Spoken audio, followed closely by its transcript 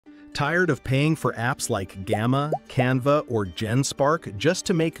Tired of paying for apps like Gamma, Canva, or GenSpark just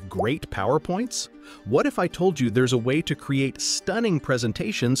to make great PowerPoints? What if I told you there's a way to create stunning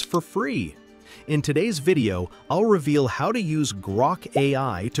presentations for free? In today's video, I'll reveal how to use Grok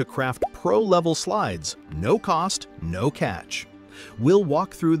AI to craft pro-level slides, no cost, no catch. We'll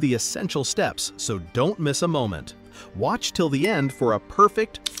walk through the essential steps, so don't miss a moment. Watch till the end for a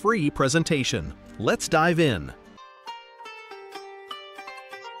perfect, free presentation. Let's dive in.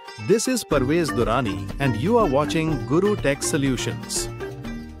 This is Parvez Durrani, and you are watching Guru Tech Solutions.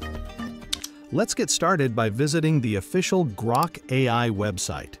 Let's get started by visiting the official Grok AI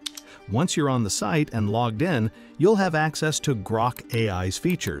website. Once you're on the site and logged in, you'll have access to Grok AI's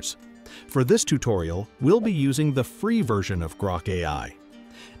features. For this tutorial, we'll be using the free version of Grok AI.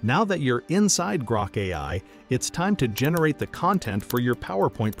 Now that you're inside Grok AI, it's time to generate the content for your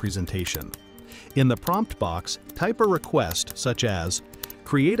PowerPoint presentation. In the prompt box, type a request such as,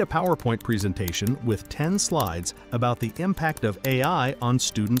 "Create a PowerPoint presentation with 10 slides about the impact of AI on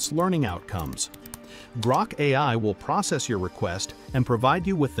students' learning outcomes." Grok AI will process your request and provide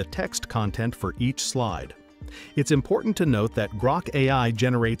you with the text content for each slide. It's important to note that Grok AI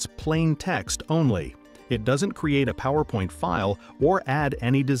generates plain text only. It doesn't create a PowerPoint file or add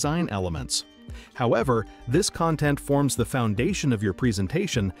any design elements. However, this content forms the foundation of your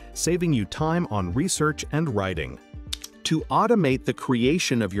presentation, saving you time on research and writing. To automate the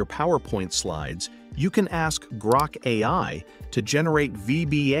creation of your PowerPoint slides, you can ask Grok AI to generate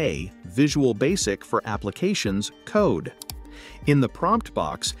VBA, Visual Basic for Applications, code. In the prompt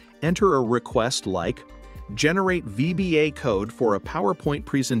box, enter a request like, "Generate VBA code for a PowerPoint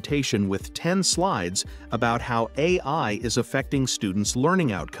presentation with 10 slides about how AI is affecting students'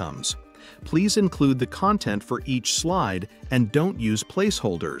 learning outcomes. Please include the content for each slide and don't use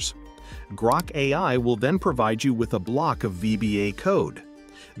placeholders." Grok AI will then provide you with a block of VBA code.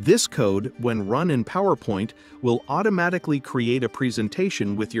 This code, when run in PowerPoint, will automatically create a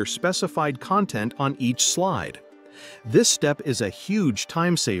presentation with your specified content on each slide. This step is a huge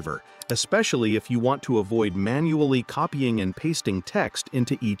time saver, especially if you want to avoid manually copying and pasting text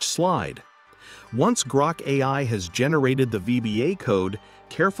into each slide. Once Grok AI has generated the VBA code,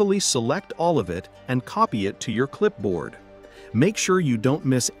 carefully select all of it and copy it to your clipboard. Make sure you don't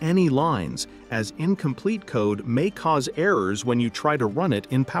miss any lines, as incomplete code may cause errors when you try to run it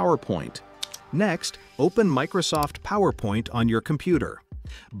in PowerPoint. Next, open Microsoft PowerPoint on your computer.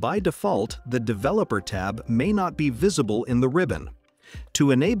 By default, the Developer tab may not be visible in the ribbon.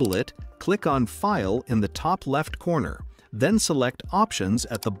 To enable it, click on File in the top left corner, then select Options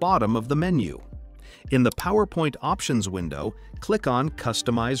at the bottom of the menu. In the PowerPoint Options window, click on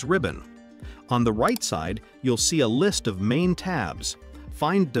Customize Ribbon. On the right side, you'll see a list of main tabs.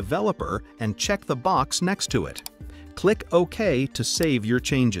 Find Developer and check the box next to it. Click OK to save your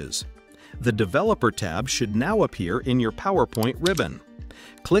changes. The Developer tab should now appear in your PowerPoint ribbon.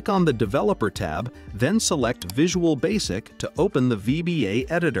 Click on the Developer tab, then select Visual Basic to open the VBA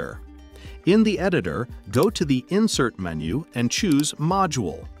editor. In the editor, go to the Insert menu and choose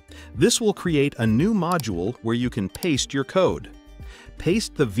Module. This will create a new module where you can paste your code.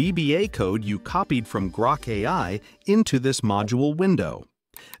 Paste the VBA code you copied from Grok AI into this module window.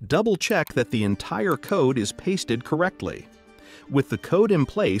 Double-check that the entire code is pasted correctly. With the code in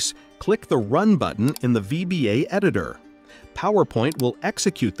place, click the Run button in the VBA editor. PowerPoint will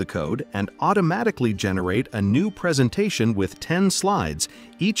execute the code and automatically generate a new presentation with 10 slides,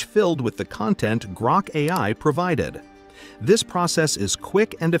 each filled with the content Grok AI provided. This process is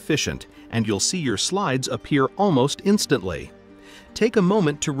quick and efficient, and you'll see your slides appear almost instantly. Take a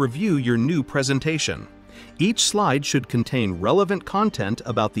moment to review your new presentation. Each slide should contain relevant content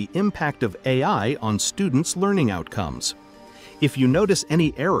about the impact of AI on students' learning outcomes. If you notice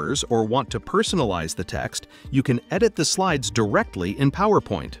any errors or want to personalize the text, you can edit the slides directly in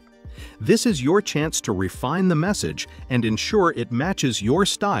PowerPoint. This is your chance to refine the message and ensure it matches your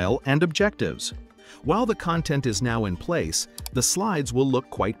style and objectives. While the content is now in place, the slides will look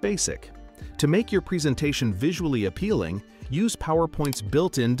quite basic. To make your presentation visually appealing, use PowerPoint's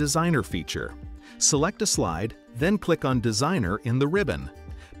built-in Designer feature. Select a slide, then click on Designer in the ribbon.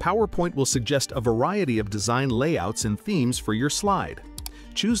 PowerPoint will suggest a variety of design layouts and themes for your slide.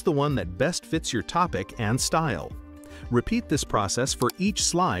 Choose the one that best fits your topic and style. Repeat this process for each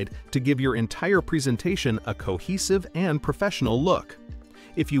slide to give your entire presentation a cohesive and professional look.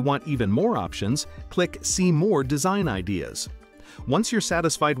 If you want even more options, click See More Design Ideas. Once you're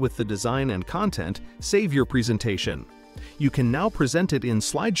satisfied with the design and content, save your presentation. You can now present it in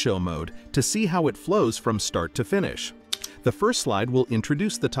slideshow mode to see how it flows from start to finish. The first slide will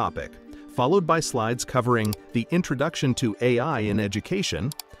introduce the topic, followed by slides covering the Introduction to AI in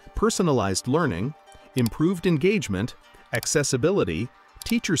Education, personalized learning, improved engagement, accessibility,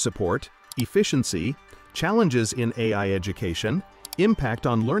 teacher support, efficiency, challenges in AI education, impact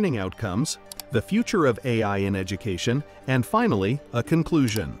on learning outcomes, the future of AI in education, and finally, a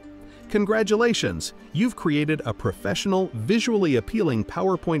conclusion. Congratulations! You've created a professional, visually appealing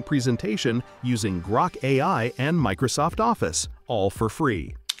PowerPoint presentation using Grok AI and Microsoft Office, all for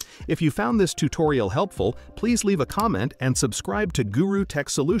free. If you found this tutorial helpful, please leave a comment and subscribe to Guru Tech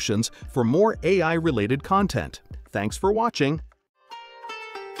Solutions for more AI-related content. Thanks for watching.